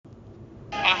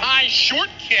high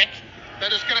short kick that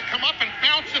is going to come up and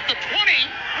bounce at the 20.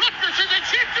 Rutgers has a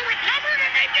chance to recover it,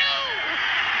 and they do!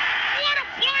 What a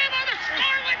play by the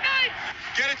Scarlet Knights!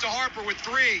 Get it to Harper with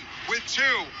 3, with 2,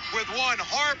 with 1.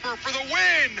 Harper for the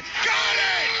win! Got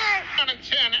it! Down and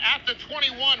 10 at the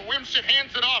 21. Wimsett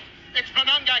hands it off. It's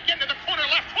Monongai getting to the corner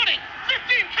left. 20,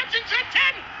 15, cuts inside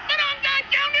 10. Monongai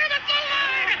down near the goal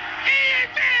line. He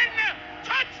is in!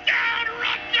 Touchdown,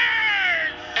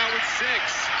 Rutgers! Now with 6.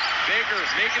 Baker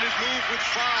making his move with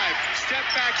 5. Step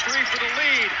back 3 for the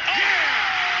lead. Oh.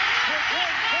 Yeah! With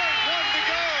 1.1 to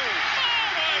go.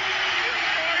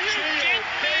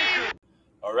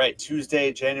 All right,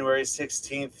 Tuesday, January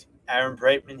 16th. Aaron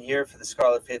Brightman here for the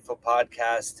Scarlet Faithful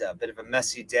podcast. A bit of a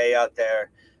messy day out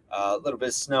there. A little bit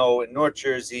of snow in North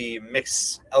Jersey,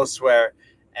 mix elsewhere.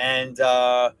 And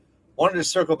wanted to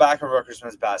circle back on Rutgers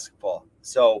men's basketball.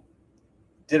 So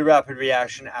did a rapid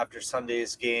reaction after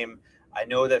Sunday's game. I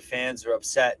know that fans are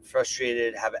upset,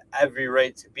 frustrated, have every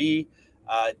right to be.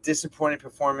 Disappointing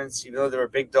performance, even though they were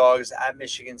big dogs at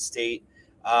Michigan State.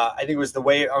 I think it was the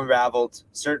way it unraveled,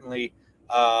 certainly.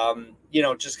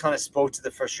 Just kind of spoke to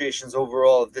the frustrations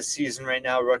overall of this season right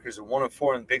now. Rutgers are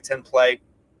 1-4 in Big Ten play.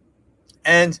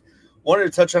 And wanted to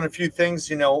touch on a few things.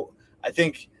 I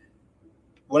think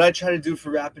what I try to do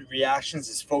for rapid reactions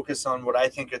is focus on what I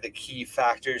think are the key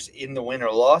factors in the win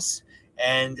or loss.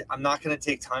 And I'm not going to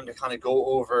take time to kind of go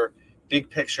over big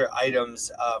picture items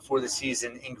for the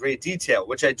season in great detail,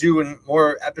 which I do in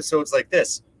more episodes like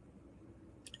this.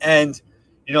 And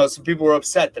some people were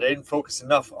upset that I didn't focus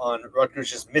enough on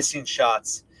Rutgers just missing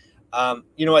shots. I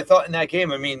thought in that game,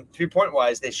 3-point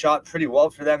wise, they shot pretty well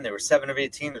for them. They were 7 of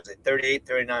 18. It was like 38,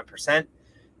 39%.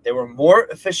 They were more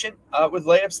efficient with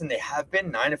layups than they have been,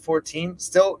 9 of 14.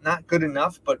 Still not good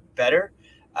enough, but better.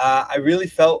 I really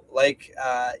felt like,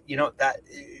 that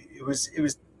it was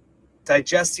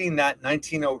digesting that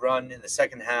 19-0 run in the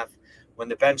second half when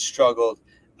the bench struggled,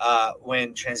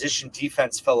 when transition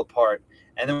defense fell apart.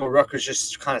 And then when Rutgers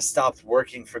just kind of stopped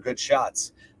working for good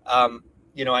shots. I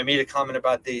made a comment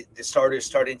about the starters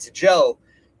starting to gel.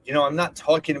 I'm not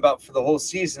talking about for the whole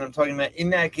season. I'm talking about in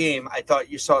that game, I thought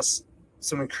you saw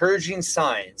some encouraging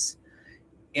signs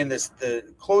in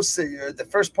the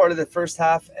first part of the first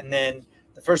half and then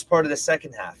the first part of the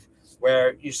second half,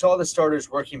 where you saw the starters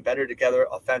working better together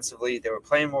offensively. They were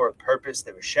playing more with purpose.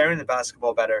 They were sharing the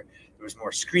basketball better. There was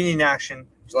more screening action.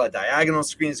 There was a lot of diagonal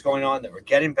screens going on. They were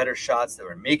getting better shots. They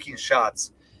were making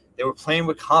shots. They were playing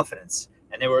with confidence,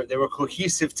 and they were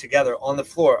cohesive together on the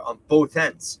floor on both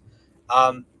ends.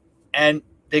 And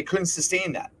they couldn't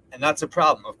sustain that, and that's a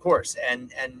problem, of course.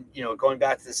 And going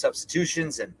back to the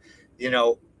substitutions, and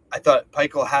I thought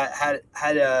Pikel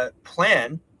had a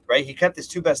plan. Right, he kept his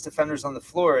 2 best defenders on the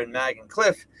floor in Mag and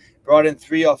Cliff, brought in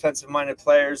 3 offensive-minded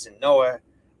players in Noah,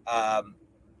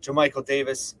 JaMychal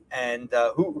Davis, and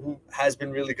who has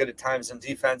been really good at times on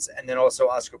defense, and then also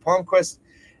Oscar Palmquist.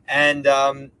 And,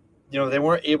 they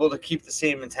weren't able to keep the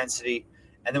same intensity.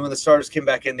 And then when the starters came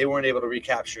back in, they weren't able to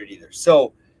recapture it either.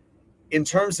 So in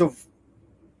terms of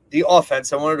the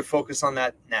offense, I wanted to focus on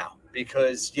that now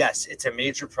because, yes, it's a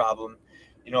major problem.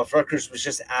 If Rutgers was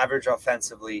just average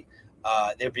offensively,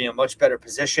 they'd be in a much better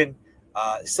position.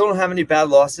 Still don't have any bad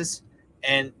losses,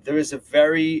 and there is a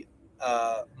very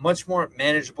much more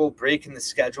manageable break in the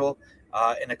schedule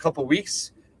in a couple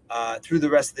weeks through the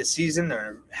rest of the season.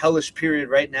 They're in a hellish period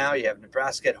right now. You have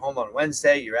Nebraska at home on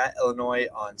Wednesday. You're at Illinois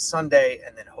on Sunday,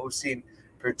 and then hosting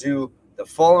Purdue the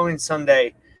following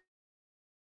Sunday.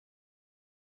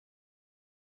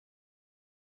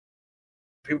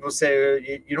 People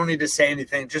say you don't need to say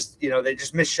anything. Just, they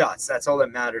just miss shots. That's all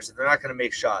that matters. If they're not going to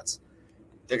make shots,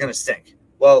 they're going to stink.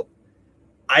 Well,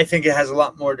 I think it has a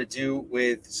lot more to do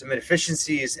with some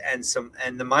inefficiencies and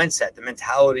the mindset, the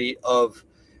mentality of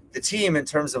the team in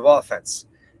terms of offense.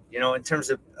 In terms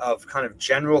of kind of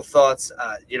general thoughts,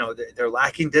 they're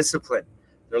lacking discipline.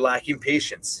 They're lacking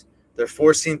patience. They're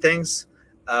forcing things.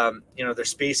 Their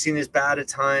spacing is bad at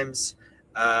times.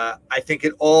 I think I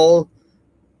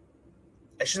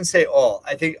shouldn't say all.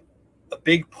 I think a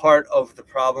big part of the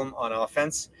problem on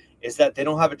offense is that they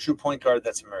don't have a true point guard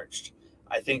that's emerged.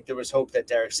 I think there was hope that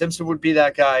Derek Simpson would be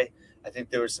that guy. I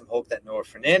think there was some hope that Noah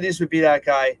Fernandez would be that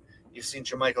guy. You've seen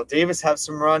JaMychal Davis have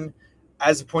some run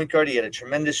as a point guard. He had a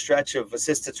tremendous stretch of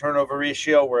assist to turnover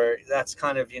ratio where that's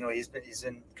kind of, he's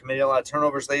been committing a lot of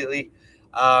turnovers lately.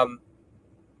 Austin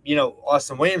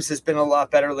Williams has been a lot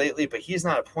better lately, but he's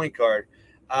not a point guard.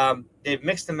 They've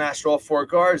mixed and matched all 4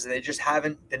 guards, and they just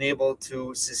haven't been able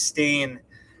to sustain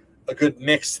a good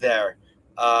mix there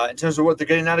in terms of what they're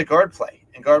getting out of guard play.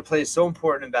 And guard play is so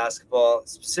important in basketball,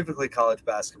 specifically college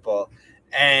basketball.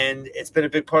 And it's been a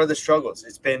big part of the struggles.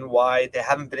 It's been why they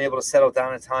haven't been able to settle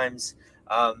down at times.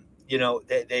 I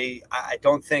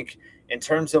don't think, in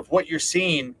terms of what you're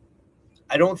seeing,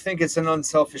 I don't think it's an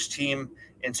unselfish team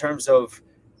in terms of,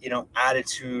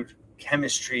 attitude,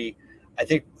 chemistry. I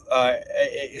think,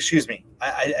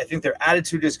 I think their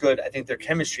attitude is good. I think their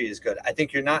chemistry is good. I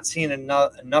think you're not seeing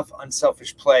enough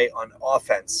unselfish play on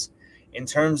offense in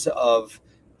terms of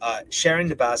sharing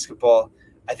the basketball.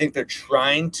 I think they're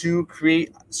trying to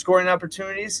create scoring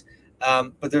opportunities,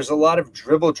 but there's a lot of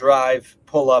dribble, drive,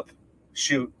 pull up,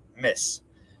 shoot, miss.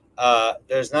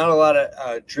 There's not a lot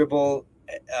of dribble,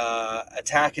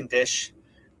 attack and dish,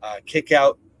 kick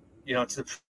out, to the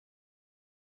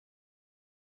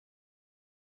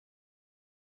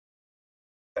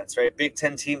defense, right? Big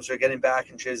Ten teams are getting back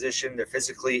in transition. They're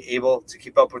physically able to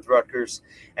keep up with Rutgers,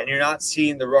 and you're not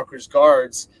seeing the Rutgers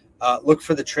guards look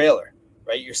for the trailer,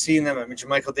 right? You're seeing them. I mean,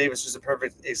 Jermichael Davis was a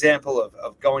perfect example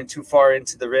of going too far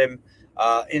into the rim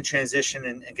in transition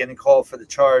and getting called for the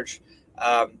charge.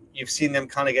 You've seen them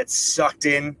kind of get sucked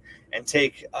in and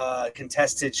take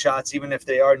contested shots, even if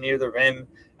they are near the rim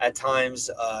at times.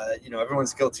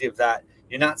 Everyone's guilty of that.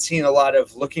 You're not seeing a lot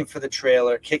of looking for the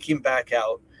trailer, kicking back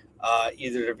out,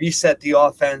 either to reset the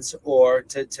offense or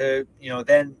to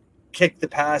then kick the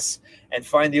pass and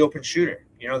find the open shooter.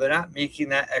 They're not making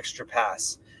that extra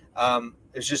pass.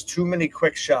 There's just too many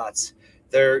quick shots.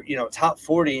 They're, top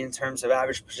 40 in terms of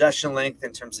average possession length,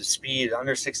 in terms of speed,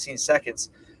 under 16 seconds.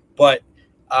 But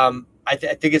I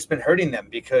think it's been hurting them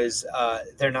because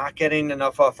they're not getting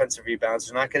enough offensive rebounds.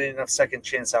 They're not getting enough second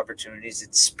chance opportunities.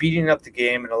 It's speeding up the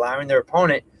game and allowing their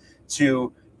opponent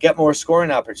to get more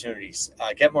scoring opportunities,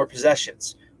 get more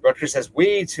possessions. Rutgers has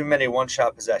way too many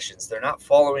one-shot possessions. They're not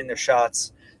following their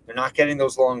shots. They're not getting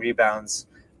those long rebounds.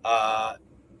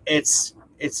 It's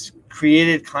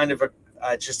created kind of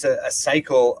just a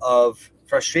cycle of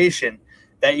frustration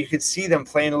that you could see them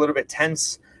playing a little bit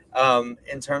tense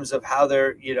in terms of how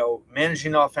they're,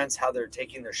 managing offense, how they're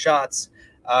taking their shots.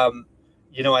 I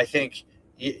think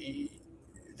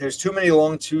there's too many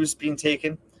long twos being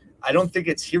taken. I don't think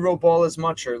it's hero ball as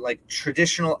much, or like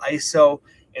traditional ISO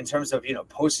in terms of,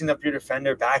 posting up your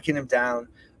defender, backing him down,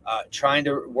 trying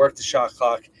to work the shot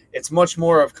clock. It's much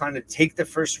more of kind of take the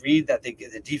first read that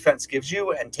the defense gives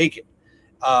you and take it,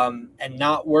 and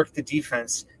not work the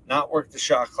defense, not work the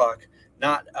shot clock,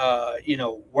 not,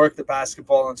 work the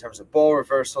basketball in terms of ball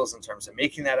reversals, in terms of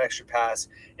making that extra pass,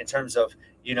 in terms of,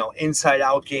 inside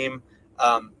out game.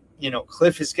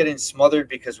 Cliff is getting smothered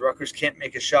because Rutgers can't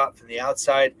make a shot from the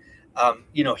outside.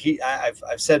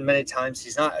 I've said many times,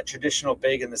 he's not a traditional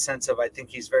big in the sense of, I think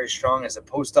he's very strong as a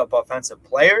post-up offensive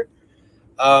player.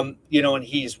 And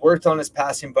he's worked on his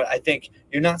passing, but I think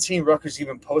you're not seeing Rutgers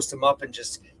even post him up and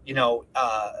just,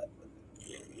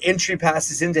 entry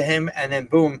passes into him and then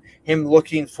boom, him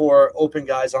looking for open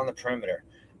guys on the perimeter.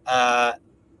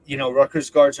 Rutgers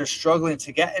guards are struggling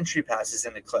to get entry passes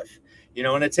into Cliff,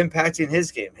 and it's impacting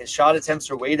his game. His shot attempts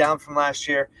are way down from last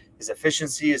year. His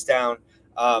efficiency is down.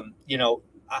 I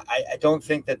don't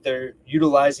think that they're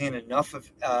utilizing enough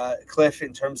of Cliff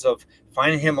in terms of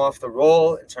finding him off the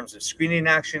roll, in terms of screening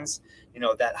actions.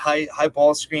 That high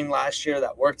ball screen last year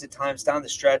that worked at times down the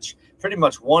stretch pretty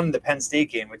much won the Penn State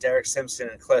game with Derek Simpson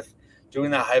and Cliff doing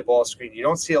that high ball screen. You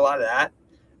don't see a lot of that.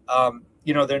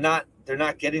 They're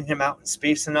not getting him out in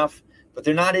space enough, but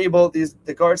they're not able.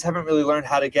 The guards haven't really learned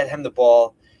how to get him the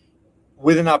ball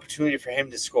with an opportunity for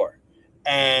him to score.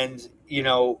 And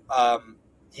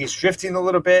he's drifting a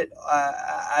little bit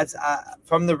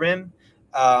from the rim.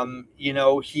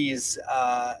 He's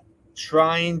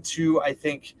trying to, I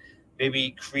think,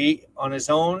 maybe create on his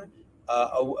own,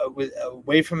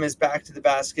 away from his back to the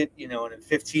basket, in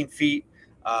 15 feet.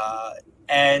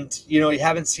 And you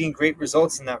haven't seen great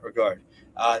results in that regard.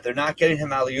 They're not getting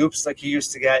him alley-oops like he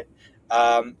used to get.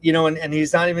 And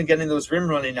he's not even getting those rim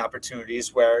running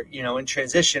opportunities where, in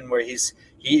transition, where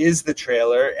he is the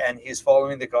trailer and he's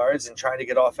following the guards and trying to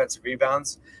get offensive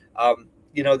rebounds.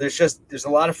 There's a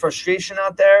lot of frustration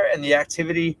out there, and the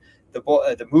activity,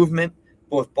 the movement,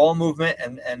 both ball movement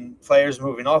and players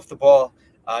moving off the ball.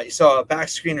 You saw a back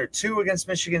screen or two against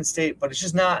Michigan State, but it's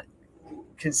just not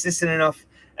consistent enough,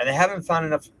 and they haven't found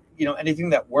enough, anything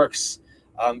that works.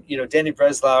 Danny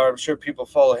Breslauer, I'm sure people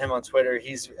follow him on Twitter.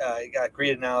 He's got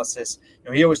great analysis.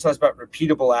 He always talks about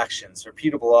repeatable actions,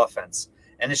 repeatable offense.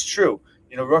 And it's true.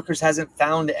 Rutgers hasn't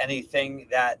found anything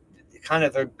that kind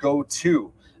of their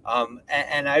go-to.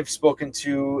 And I've spoken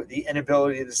to the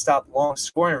inability to stop long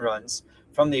scoring runs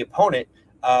from the opponent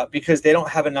because they don't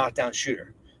have a knockdown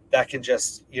shooter that can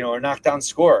just, a knockdown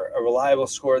scorer, a reliable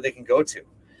scorer they can go to.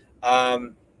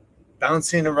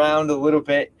 Bouncing around a little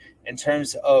bit. in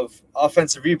terms of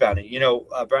offensive rebounding.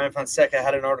 Brian Fonseca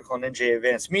had an article on NJ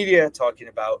Advanced Media talking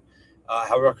about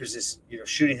how Rutgers is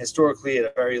shooting historically at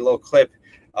a very low clip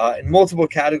in multiple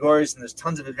categories, and there's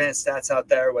tons of advanced stats out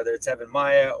there, whether it's Evan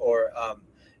Maya or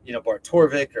Bart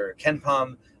Torvik or Ken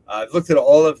Palm. I've looked at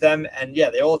all of them, and yeah,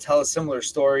 they all tell a similar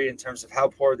story in terms of how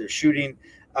poor they're shooting.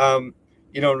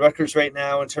 In Rutgers right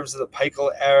now, in terms of the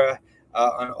Pikel era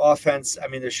on offense, I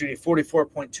mean, they're shooting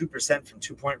 44.2% from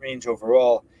 2-point range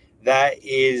overall. That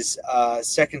is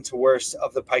second to worst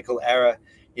of the Pikel era.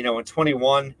 In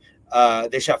 21,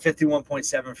 they shot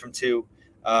 51.7 from 2.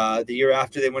 The year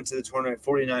after they went to the tournament,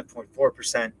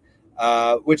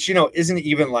 49.4%, which, isn't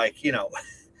even like,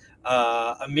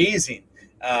 amazing.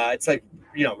 It's like,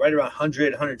 right around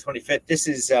 100, 125th. This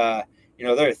is, they're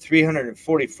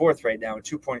 344th right now in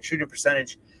 2-point shooting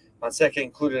percentage. Fonseca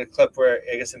included a clip where,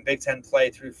 I guess, in Big Ten play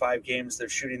through 5 games, they're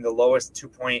shooting the lowest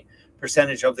 2-point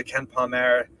percentage of the Ken Palm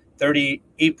era,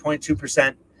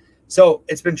 38.2%. So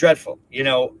it's been dreadful.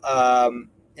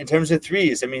 In terms of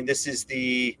threes, I mean, this is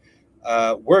the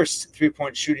worst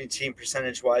 3-point shooting team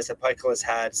percentage-wise that Pikel has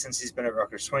had since he's been at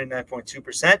Rutgers,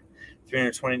 29.2%,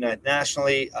 329th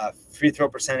nationally, free throw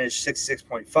percentage,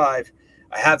 66.5.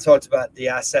 I have talked about the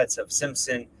assets of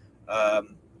Simpson,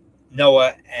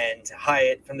 Noah, and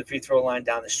Hyatt from the free throw line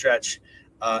down the stretch.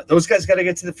 Those guys got to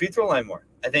get to the free throw line more.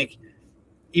 I think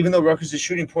even though Rutgers is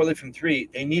shooting poorly from 3,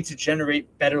 they need to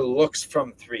generate better looks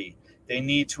from 3. They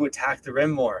need to attack the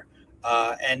rim more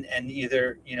and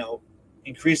either,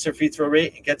 increase their free throw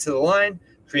rate and get to the line,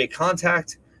 create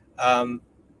contact,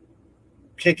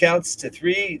 kickouts to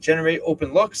 3, generate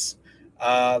open looks.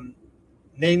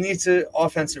 They need to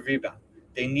offensive rebound.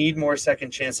 They need more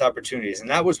second chance opportunities. And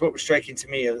that was what was striking to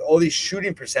me. All these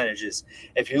shooting percentages,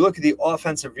 if you look at the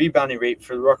offensive rebounding rate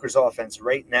for the Rutgers offense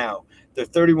right now, they're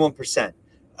 31%.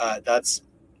 That's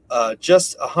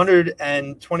just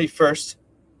 121st,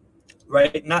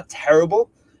 right? Not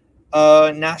terrible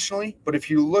nationally, but if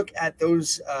you look at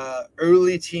those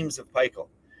early teams of Pikel,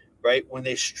 right, when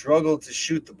they struggled to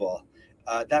shoot the ball,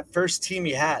 that first team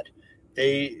he had,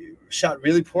 they shot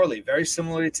really poorly, very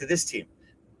similarly to this team,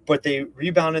 but they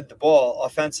rebounded the ball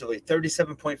offensively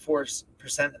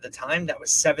 37.4% of the time. That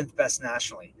was 7th best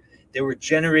nationally. They were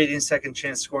generating second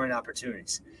chance scoring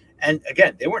opportunities. And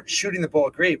again, they weren't shooting the ball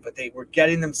great, but they were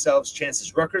getting themselves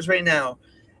chances. Rutgers right now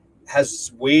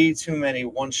has way too many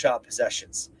one-shot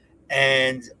possessions.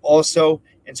 And also,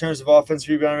 in terms of offensive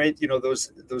rebound rate,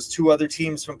 those 2 other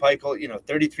teams from Pikel,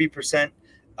 33%,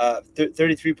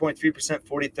 33.3%,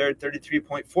 43rd,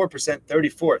 33.4%,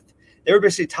 34th. They were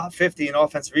basically top 50 in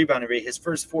offensive rebounding rate his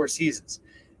first 4 seasons.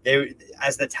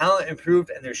 As the talent improved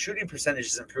and their shooting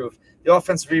percentages improved, the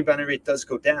offensive rebounding rate does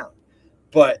go down.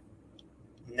 But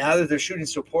now that they're shooting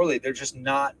so poorly, they're just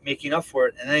not making up for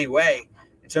it in any way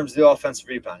in terms of the offensive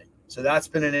rebounding. So that's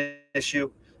been an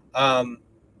issue.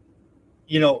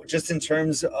 Just in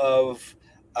terms of,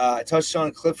 I touched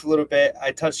on Cliff a little bit.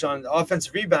 I touched on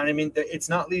offensive rebound. I mean, it's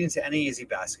not leading to any easy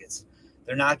baskets.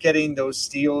 They're not getting those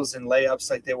steals and layups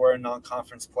like they were in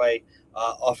non-conference play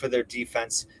off of their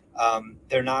defense.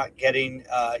 They're not getting,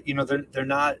 they're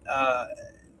not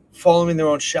following their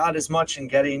own shot as much and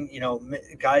getting,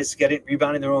 guys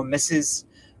rebounding their own misses.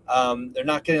 They're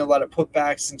not getting a lot of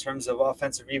putbacks in terms of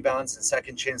offensive rebounds and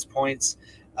second chance points.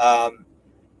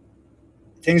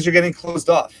 Things are getting closed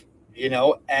off,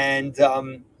 and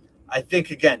I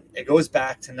think, again, it goes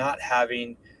back to not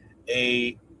having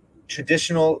a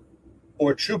traditional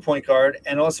or true point guard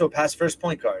and also a pass first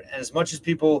point guard. And as much as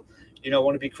people,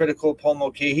 want to be critical of Paul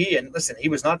Mulcahy, and listen, he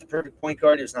was not the perfect point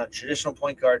guard. He was not a traditional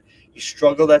point guard. He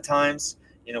struggled at times.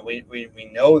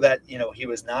 We know that, he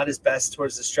was not his best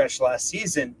towards the stretch last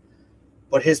season,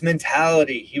 but his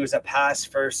mentality, he was a pass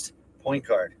first point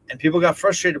guard. And people got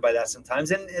frustrated by that sometimes.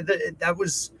 And that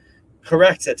was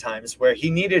correct at times where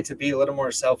he needed to be a little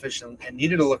more selfish and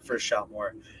needed to look for a shot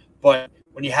more. But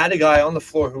when you had a guy on the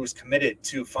floor who was committed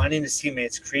to finding his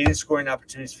teammates, creating scoring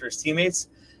opportunities for his teammates,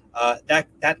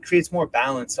 that creates more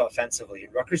balance offensively.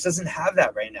 And Rutgers doesn't have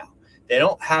that right now. They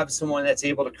don't have someone that's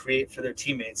able to create for their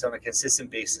teammates on a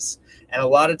consistent basis. And a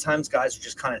lot of times guys are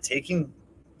just kind of taking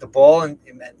the ball and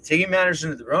taking matters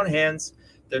into their own hands.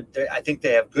 I think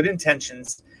they have good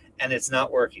intentions, and it's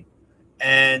not working.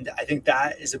 And I think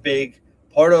that is a big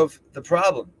part of the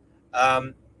problem.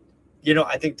 I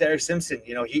think Derek Simpson,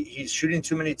 he's shooting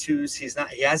too many twos. He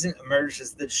hasn't emerged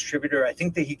as the distributor I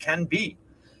think that he can be.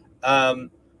 And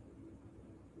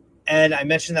I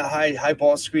mentioned that high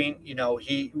ball screen.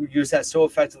 He used that so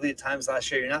effectively at times last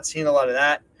year. You're not seeing a lot of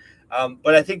that.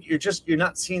 But I think you're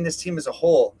not seeing this team as a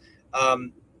whole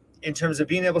in terms of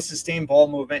being able to sustain ball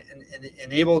movement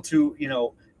and able to,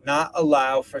 not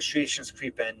allow frustrations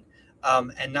creep in,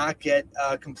 and not get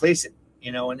complacent,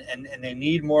 and they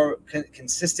need more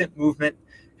consistent movement,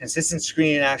 consistent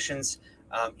screening actions.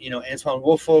 Antoine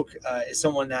Woolfolk is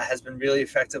someone that has been really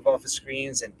effective off the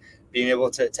screens and being able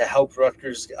to help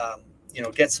Rutgers,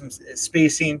 get some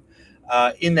spacing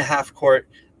in the half court.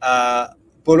 But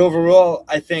overall,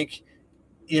 I think,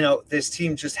 this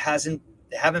team just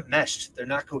they haven't meshed. They're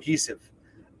not cohesive.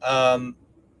 And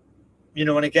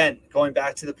again, going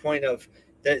back to the point of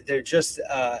they're just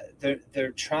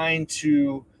they're trying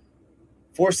to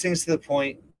force things to the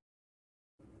point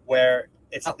where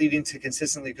it's not leading to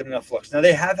consistently good enough looks. Now,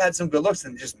 they have had some good looks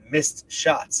and just missed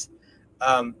shots.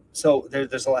 So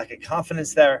there's a lack of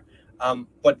confidence there,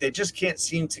 but they just can't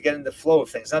seem to get in the flow of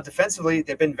things. Now, defensively,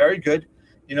 they've been very good.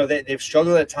 They've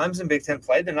struggled at times in Big Ten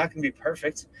play. They're not going to be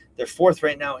perfect. They're fourth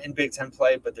right now in Big Ten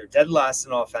play, but they're dead last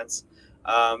in offense.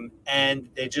 And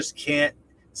they just can't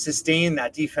sustain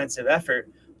that defensive effort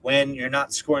when you're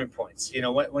not scoring points.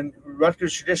 When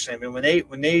Rutgers traditionally,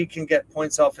 when they can get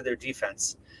points off of their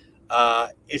defense,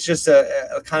 it's just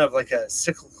a kind of like a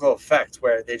cyclical effect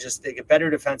where they get better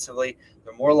defensively.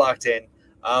 They're more locked in,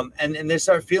 and they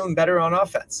start feeling better on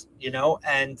offense.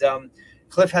 And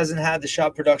Cliff hasn't had the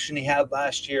shot production he had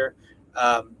last year.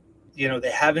 They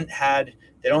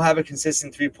don't have a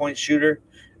consistent 3-point shooter.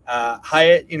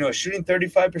 Hyatt, shooting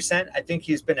 35%. I think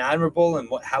he's been admirable in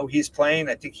how he's playing.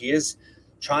 I think he is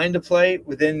trying to play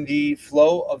within the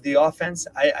flow of the offense.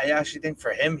 I actually think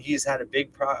for him, he's had a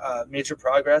big major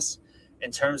progress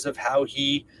in terms of how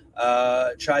he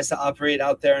tries to operate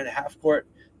out there in the half court.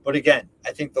 But again,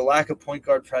 I think the lack of point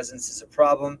guard presence is a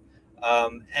problem.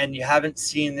 And you haven't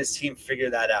seen this team figure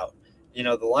that out. The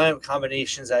lineup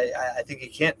combinations, I think you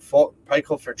can't fault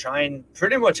Peichel for trying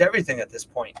pretty much everything at this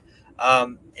point.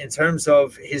 In terms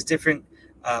of his different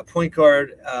point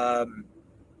guard,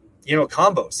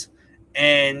 combos.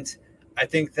 And I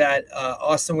think that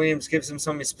Austin Williams gives him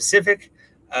something specific.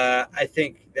 I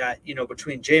think that,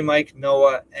 between J. Mike,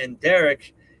 Noah, and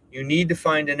Derek, you need to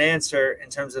find an answer in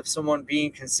terms of someone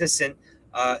being consistent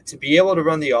to be able to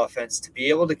run the offense, to be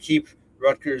able to keep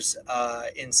Rutgers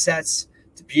in sets,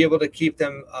 to be able to keep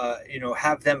them,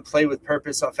 have them play with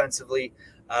purpose offensively,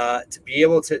 to be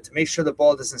able to make sure the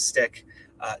ball doesn't stick,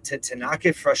 to not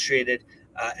get frustrated,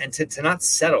 and to not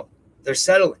settle. They're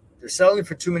settling. They're settling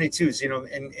for too many twos.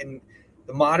 In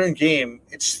the modern game,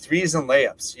 it's threes and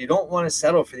layups. You don't want to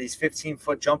settle for these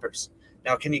 15-foot jumpers.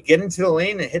 Now, can you get into the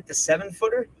lane and hit the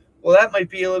 7-footer? Well, that might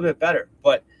be a little bit better.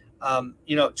 But,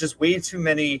 just way too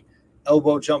many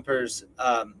elbow jumpers,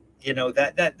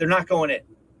 that they're not going in.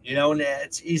 And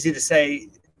it's easy to say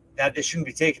that they shouldn't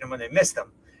be taking them when they miss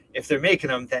them. If they're making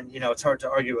them, then, it's hard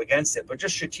to argue against it. But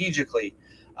just strategically,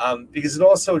 because it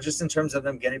also just in terms of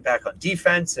them getting back on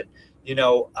defense and,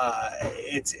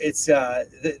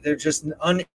 they're just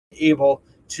unable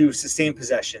to sustain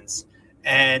possessions,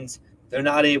 and they're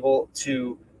not able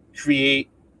to create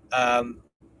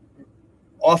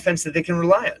offense that they can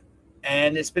rely on.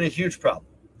 And it's been a huge problem.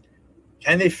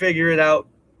 Can they figure it out?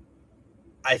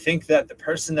 I think that the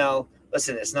personnel,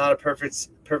 listen, it's not a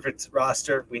perfect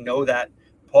roster. We know that.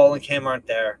 Paul and Cam aren't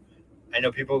there. I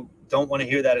know people don't want to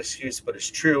hear that excuse, but it's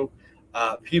true.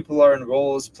 People are in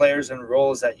roles, players in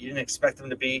roles that you didn't expect them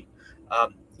to be.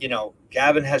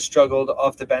 Gavin has struggled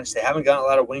off the bench. They haven't gotten a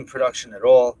lot of wing production at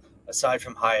all, aside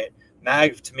from Hyatt.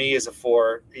 Mag, to me, is a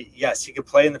 4. Yes, he could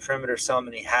play in the perimeter some,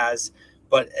 and he has.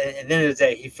 But at the end of the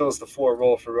day, he fills the 4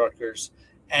 role for Rutgers.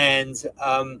 And,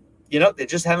 they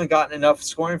just haven't gotten enough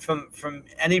scoring from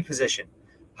any position.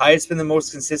 Hyatt's been the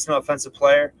most consistent offensive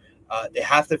player. They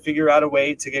have to figure out a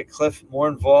way to get Cliff more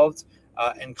involved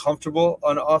and comfortable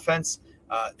on offense.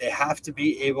 They have to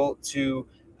be able to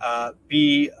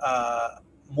be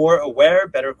more aware,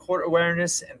 better court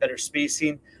awareness, and better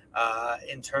spacing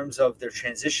in terms of their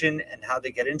transition and how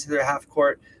they get into their half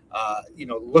court.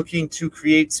 Looking to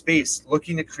create space,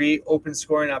 looking to create open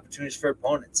scoring opportunities for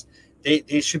opponents.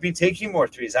 They should be taking more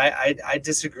threes. I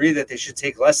disagree that they should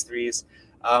take less threes,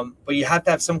 but you have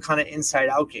to have some kind of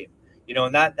inside-out game.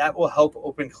 And that will help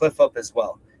open Cliff up as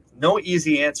well. No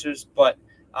easy answers, but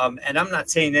and I'm not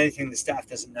saying anything the staff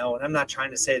doesn't know, and I'm not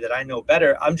trying to say that I know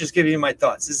better. I'm just giving you my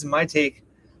thoughts. This is my take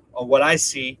on what I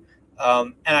see,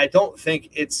 and I don't think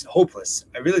it's hopeless.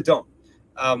 I really don't.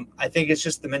 I think it's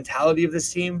just the mentality of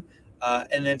this team,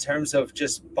 and in terms of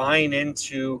just buying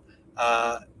into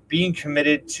being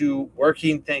committed to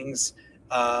working things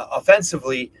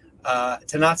offensively,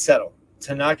 to not settle,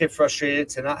 to not get frustrated,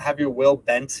 to not have your will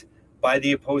bent by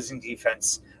the opposing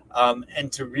defense,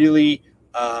 and to really,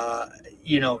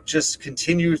 just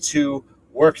continue to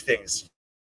work things.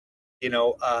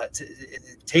 to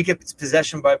take it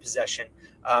possession by possession,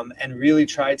 and really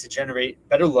try to generate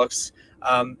better looks.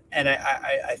 And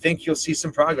I think you'll see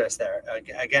some progress there.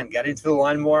 Again, getting to the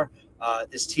line more.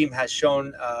 This team has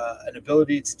shown an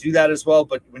ability to do that as well.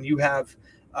 But when you have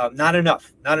not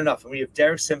enough, and we have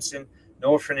Derek Simpson,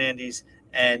 Noah Fernandes,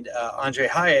 and Andre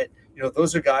Hyatt,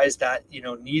 those are guys that,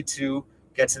 need to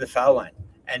get to the foul line,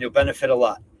 and you'll benefit a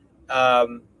lot.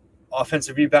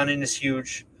 Offensive rebounding is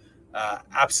huge.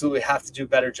 Absolutely have to do a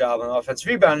better job on offensive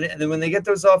rebounding. And then when they get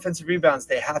those offensive rebounds,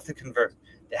 they have to convert.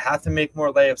 They have to make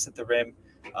more layups at the rim.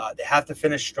 They have to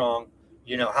finish strong.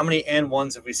 How many and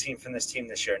ones have we seen from this team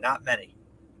this year? Not many.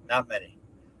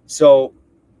 So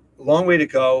long way to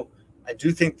go. I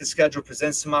do think the schedule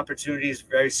presents some opportunities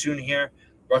very soon here.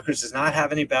 Rutgers does not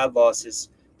have any bad losses.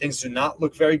 Things do not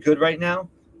look very good right now,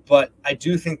 but I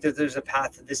do think that there's a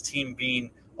path to this team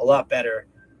being a lot better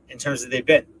in terms of they've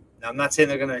been. Now, I'm not saying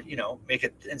they're going to, make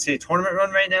an NCAA tournament run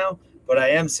right now, but I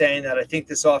am saying that I think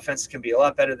this offense can be a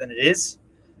lot better than it is.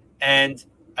 And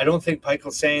I don't think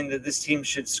Pikel's saying that this team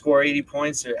should score 80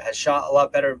 points or has shot a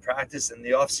lot better in practice in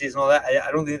the offseason, all that.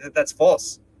 I don't think that that's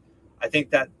false. I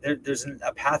think that there's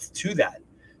a path to that.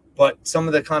 But some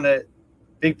of the kind of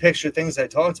big picture things I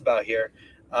talked about here,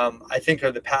 I think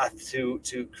are the path to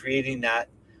creating that,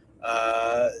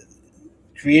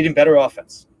 creating better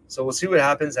offense. So we'll see what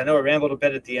happens. I know I rambled a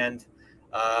bit at the end.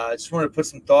 I just wanted to put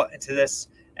some thought into this.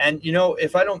 And,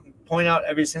 if I don't point out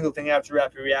every single thing after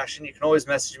Rapid Reaction, you can always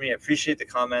message me. I appreciate the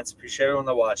comments. Appreciate everyone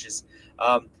that watches.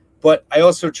 But I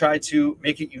also try to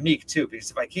make it unique, too, because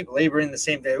if I keep laboring the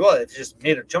same day, well, if you just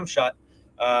made a jump shot,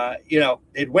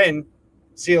 they'd win.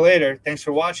 See you later. Thanks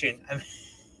for watching. I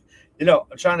mean,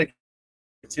 I'm trying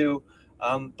to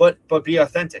but be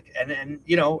authentic. And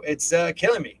it's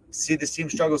killing me to see this team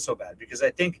struggle so bad, because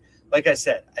I think, like I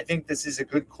said, I think this is a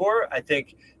good core. I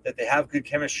think that they have good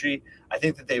chemistry. I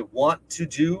think that they want to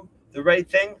do the right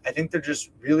thing. I think they're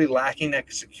just really lacking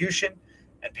execution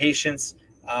and patience,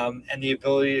 and the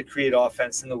ability to create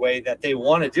offense in the way that they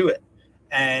want to do it.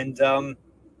 And,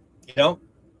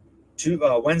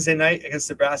 Wednesday night against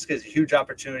Nebraska is a huge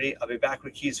opportunity. I'll be back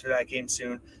with keys for that game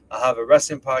soon. I'll have a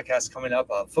wrestling podcast coming up.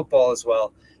 I'll have football as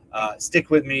well. Stick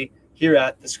with me here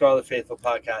at the Scarlet Faithful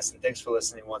podcast, and thanks for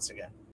listening once again.